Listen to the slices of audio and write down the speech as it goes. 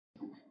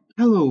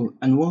Hello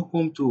and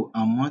welcome to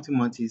our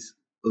mathematics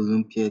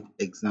Olympiad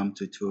exam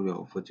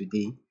tutorial for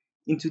today.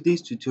 In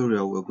today's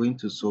tutorial, we're going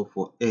to solve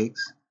for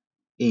x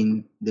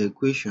in the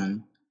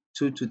equation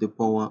 2 to the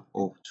power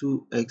of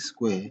 2x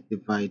squared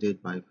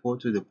divided by 4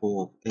 to the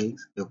power of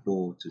x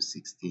equal to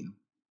 16.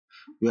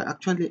 We are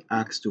actually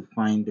asked to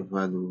find the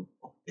value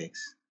of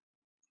x.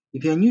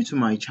 If you're new to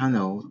my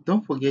channel,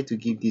 don't forget to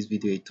give this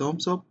video a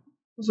thumbs up.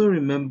 Also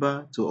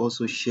remember to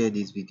also share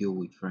this video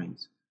with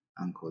friends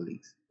and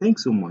colleagues.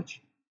 Thanks so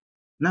much.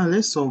 Now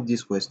let's solve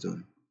this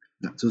question.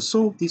 Now to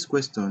solve this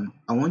question,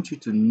 I want you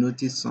to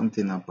notice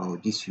something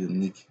about this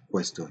unique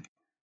question.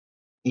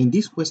 In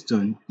this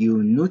question,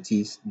 you'll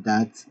notice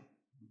that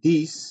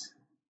this,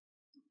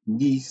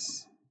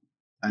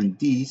 and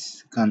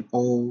this can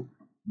all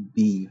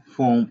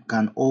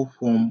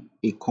form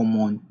a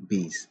common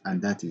base,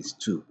 and that is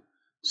 2.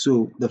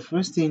 So the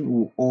first thing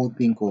we'll all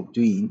think of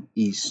doing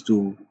is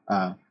to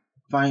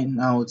find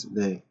out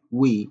the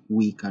way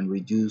we can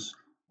reduce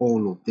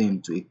all of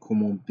them to a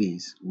common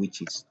base,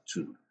 which is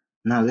 2.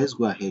 Now let's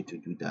go ahead to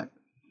do that.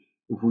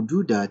 If we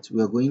do that,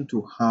 we are going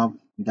to have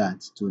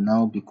that to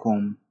now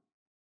become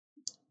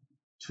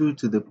 2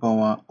 to the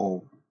power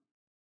of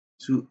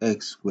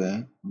 2x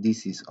squared.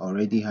 This is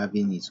already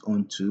having its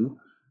own 2,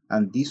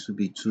 and this will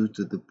be 2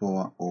 to the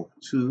power of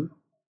 2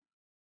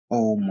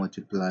 all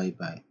multiplied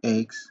by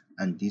x,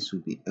 and this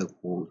will be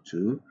equal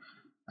to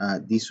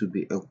 2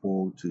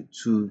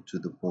 to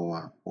the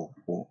power of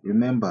 4.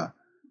 Remember,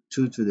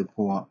 2 to the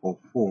power of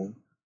 4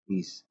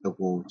 is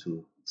equal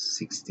to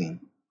 16.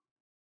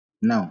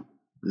 Now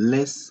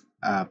let's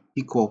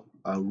pick up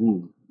a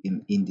rule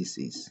in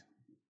indices.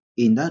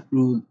 In that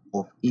rule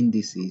of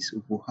indices,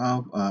 if we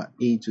have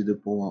a to the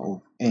power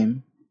of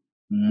m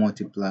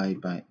multiplied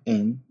by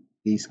n,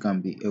 this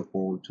can be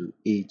equal to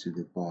a to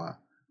the power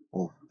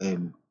of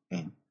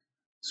mn.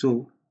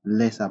 So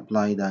let's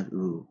apply that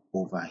rule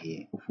over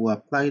here. If we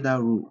apply that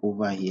rule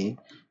over here,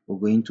 we're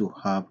going to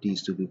have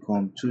this to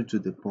become 2 to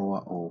the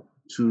power of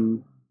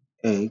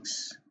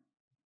 2x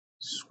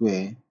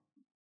squared,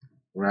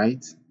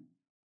 right?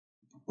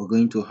 We're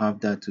going to have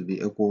that to be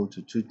equal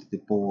to 2 to the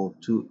power of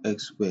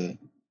 2x squared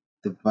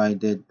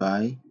divided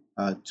by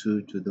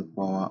 2 to the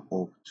power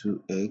of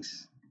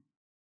 2x.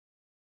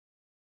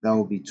 That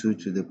will be 2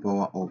 to the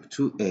power of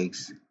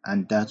 2x,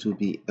 and that will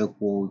be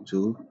equal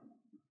to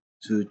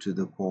 2 to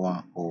the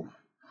power of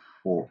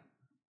 4.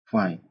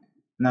 Fine.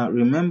 Now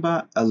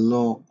remember a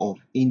law of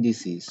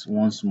indices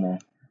once more,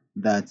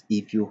 that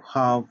if you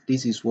have,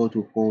 this is what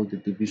we call the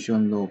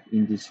division law of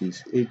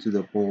indices, a to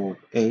the power of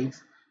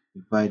x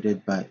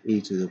divided by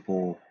a to the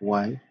power of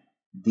y.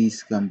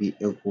 This can be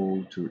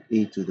equal to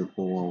a to the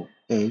power of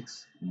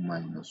x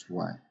minus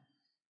y.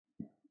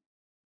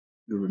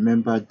 You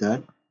remember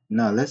that?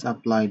 Now let's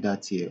apply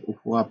that here. If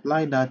we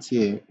apply that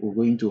here, we're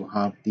going to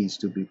have this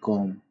to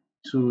become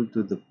 2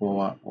 to the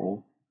power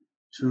of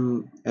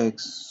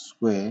 2x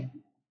squared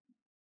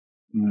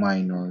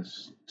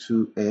minus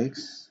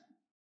 2x,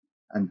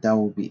 and that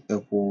will be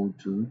equal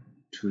to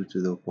 2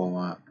 to the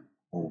power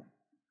of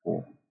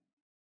 4.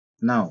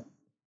 Now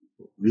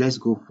let's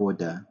go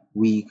further.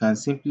 We can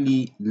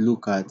simply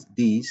look at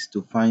this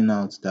to find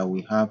out that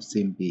we have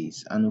same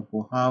base, and if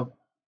we have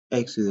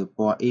x to the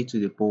power a to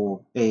the power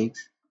of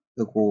x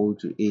equal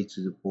to a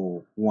to the power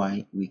of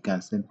y, we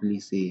can simply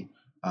say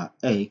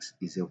x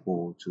is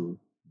equal to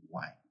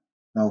y.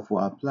 Now if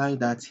we apply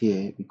that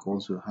here,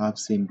 because we have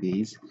same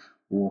base,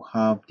 we'll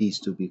have this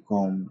to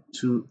become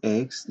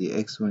 2x, the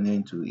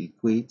exponent to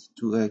equate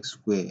 2x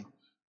squared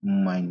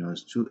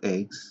minus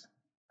 2x,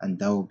 and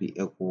that will be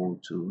equal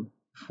to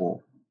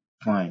 4.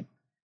 Fine.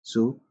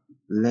 So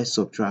let's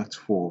subtract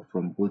 4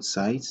 from both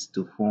sides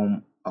to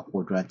form a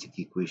quadratic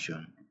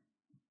equation.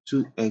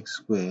 2x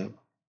squared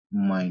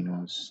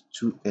minus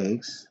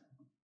 2x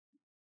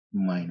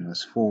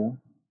minus 4,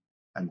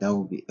 and that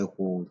will be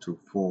equal to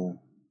 4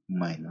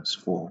 minus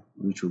 4,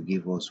 which will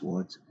give us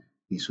what?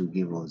 This will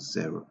give us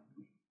 0.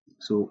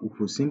 So if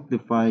we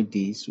simplify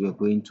this, we are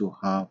going to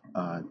have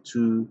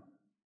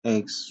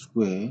 2x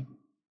squared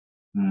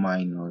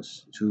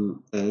minus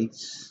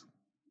 2x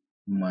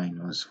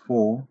minus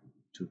 4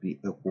 to be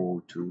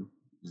equal to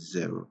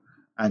 0.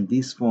 And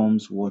this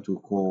forms what we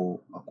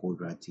call a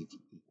quadratic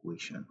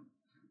equation.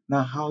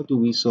 Now, how do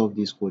we solve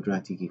this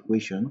quadratic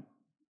equation?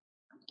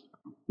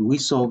 We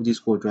solve this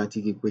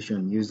quadratic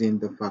equation using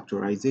the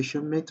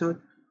factorization method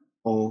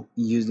or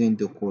using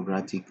the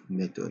quadratic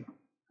method.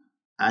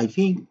 I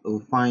think we'll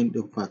find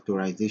the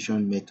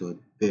factorization method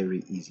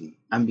very easy,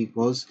 and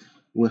because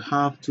we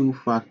have two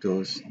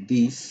factors,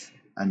 this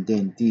and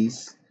then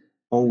this,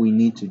 all we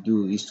need to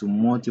do is to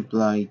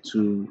multiply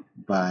 2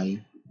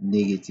 by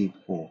negative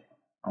 4,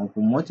 and if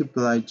we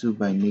multiply 2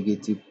 by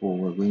negative 4,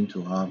 we're going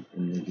to have a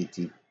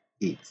negative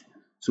 8.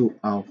 So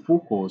our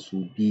focus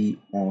will be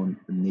on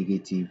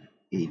negative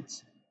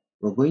 8.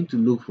 We're going to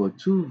look for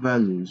two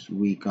values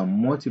we can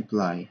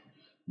multiply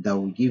that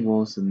will give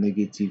us a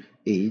negative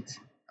 8,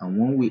 and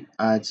when we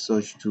add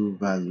such two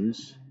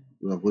values,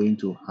 we are going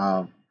to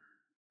have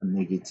a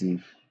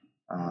negative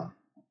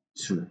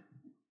 2.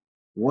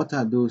 What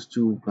are those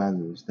two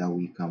values that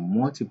we can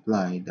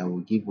multiply that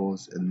will give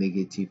us a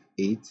negative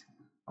 8?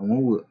 And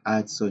when we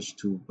add such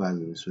two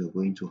values, we're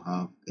going to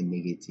have a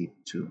negative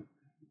 2.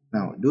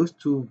 Now, those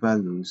two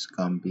values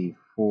can be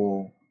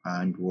 4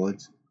 and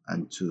what?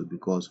 And 2,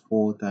 because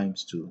 4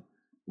 times 2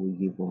 will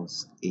give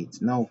us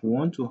 8. Now, if we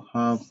want to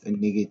have a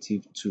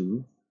negative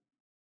 2,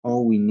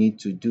 all we need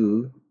to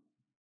do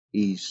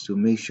is to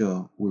make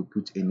sure we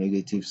put a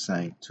negative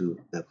sign to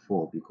the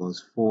 4,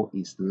 because 4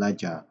 is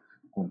larger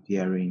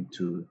comparing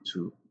to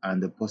 2,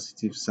 and the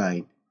positive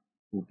side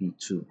will be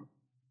 2.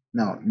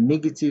 Now,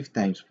 negative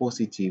times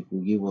positive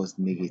will give us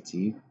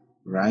negative,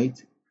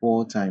 right?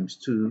 4 times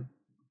 2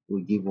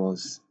 will give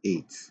us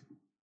 8.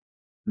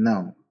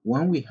 Now,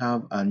 when we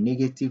have a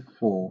negative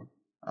 4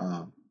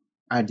 uh,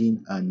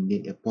 adding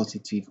a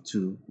positive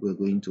 2, we're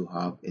going to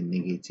have a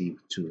negative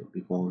 2,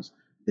 because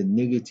the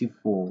negative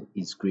 4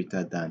 is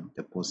greater than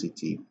the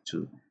positive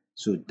 2.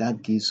 So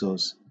that gives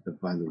us the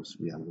values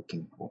we are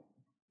looking for.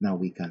 Now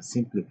we can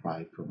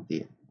simplify from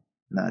there.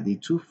 Now the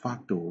two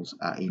factors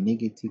are a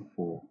negative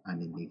 4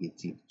 and a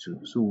negative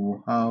 2. So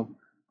we'll have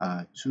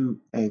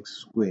 2x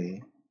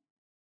squared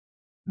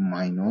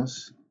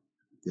minus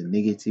the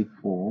negative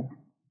 4,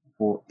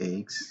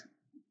 4x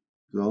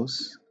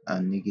plus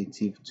and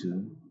negative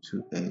 2,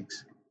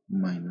 2x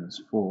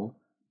minus 4,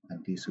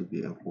 and this will be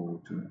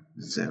equal to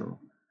 0.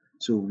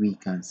 So we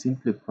can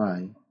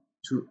simplify.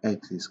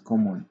 2x is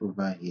common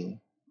over here,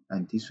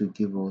 and this will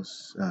give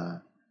us,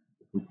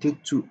 if we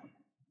take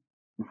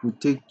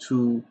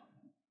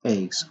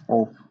 2x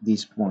off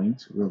this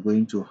point, we're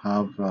going to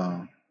have,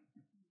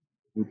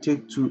 we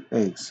take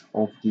 2x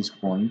off this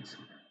point,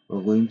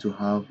 we're going to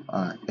have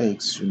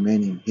x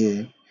remaining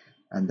here,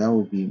 and that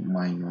will be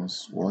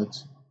minus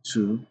what?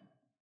 2,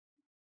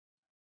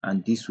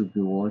 and this will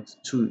be what?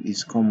 2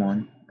 is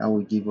common, that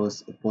will give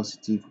us a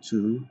positive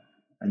 2,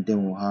 and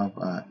then we'll have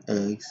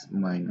x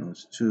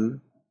minus 2,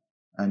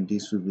 and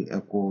this will be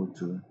equal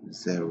to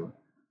 0.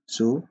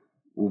 So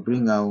we'll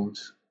bring out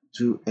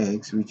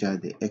 2x, which are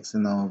the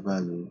external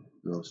value,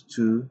 plus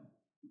 2,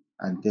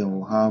 and then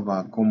we'll have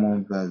our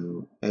common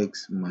value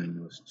x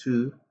minus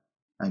 2,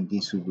 and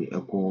this will be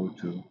equal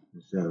to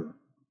 0.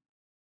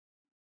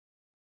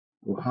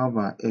 We'll have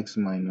our x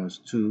minus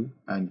 2,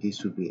 and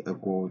this will be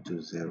equal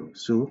to 0.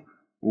 So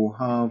we'll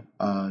have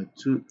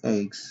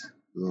 2x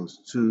plus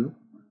 2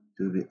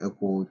 to be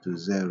equal to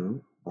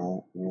 0,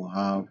 or we'll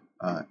have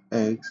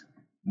x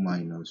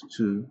minus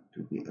 2 to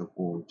be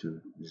equal to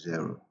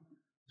 0.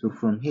 So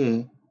from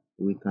here,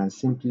 we can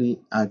simply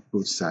add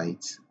both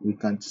sides. We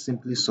can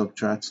simply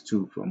subtract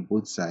 2 from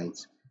both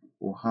sides.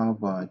 We'll have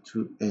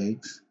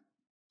 2x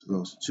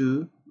plus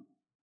 2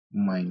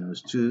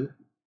 minus 2,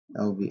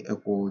 that will be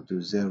equal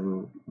to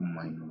 0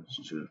 minus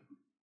 2.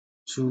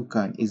 2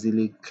 can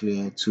easily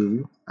clear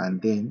 2,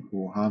 and then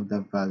we'll have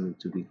that value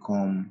to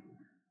become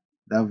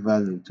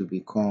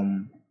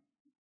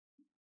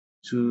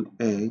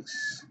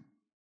 2x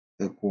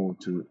equal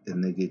to a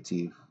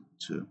negative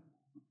 2.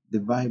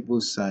 Divide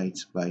both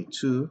sides by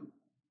 2.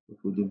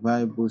 If we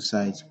divide both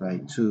sides by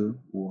 2,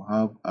 we'll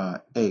have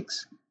our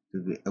x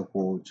to be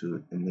equal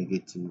to a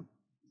negative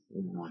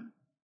 1.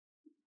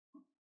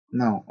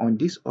 Now, on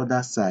this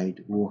other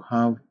side, we'll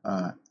have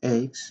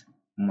x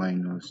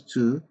minus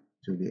 2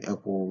 to be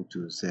equal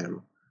to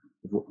 0.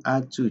 If we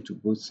add 2 to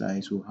both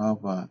sides, we'll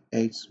have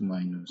x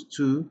minus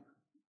 2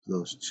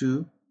 plus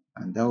 2,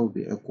 and that will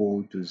be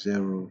equal to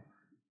 0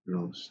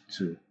 plus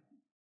 2.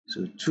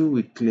 So 2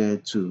 will clear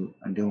 2,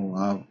 and then we'll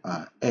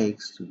have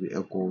x to be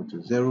equal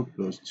to 0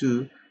 plus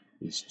 2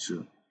 is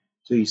 2.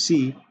 So you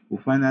see, we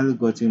finally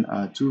gotten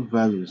our two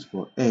values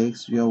for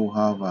x, where we'll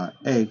have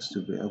x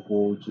to be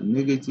equal to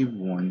negative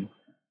 1,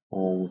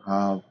 or we'll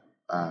have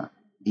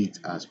it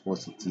as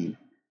positive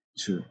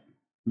 2.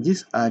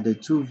 These are the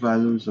two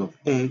values of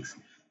x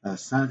that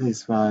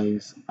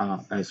satisfies our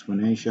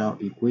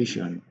exponential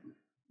equation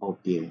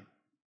up there.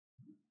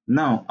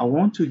 Now, I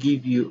want to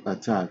give you a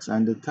task,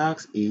 and the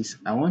task is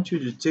I want you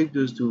to take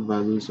those two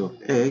values of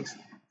x,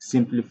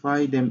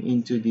 simplify them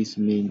into this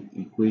main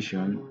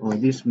equation or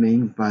this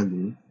main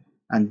value,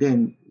 and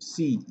then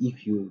see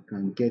if you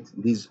can get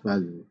this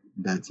value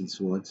that is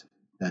what?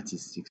 That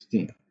is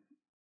 16.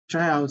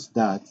 Try out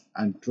that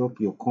and drop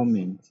your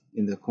comment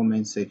in the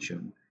comment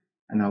section,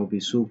 and I'll be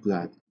so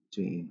glad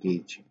to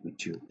engage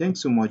with you.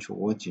 Thanks so much for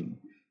watching,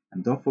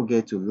 and don't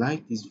forget to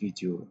like this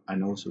video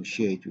and also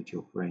share it with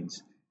your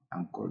friends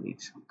and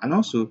colleagues. And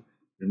also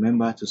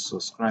remember to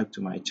subscribe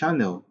to my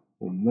channel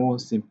for more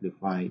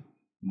simplified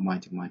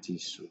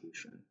mathematics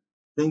solutions.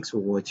 Thanks for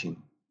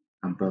watching,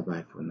 and bye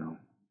bye for now.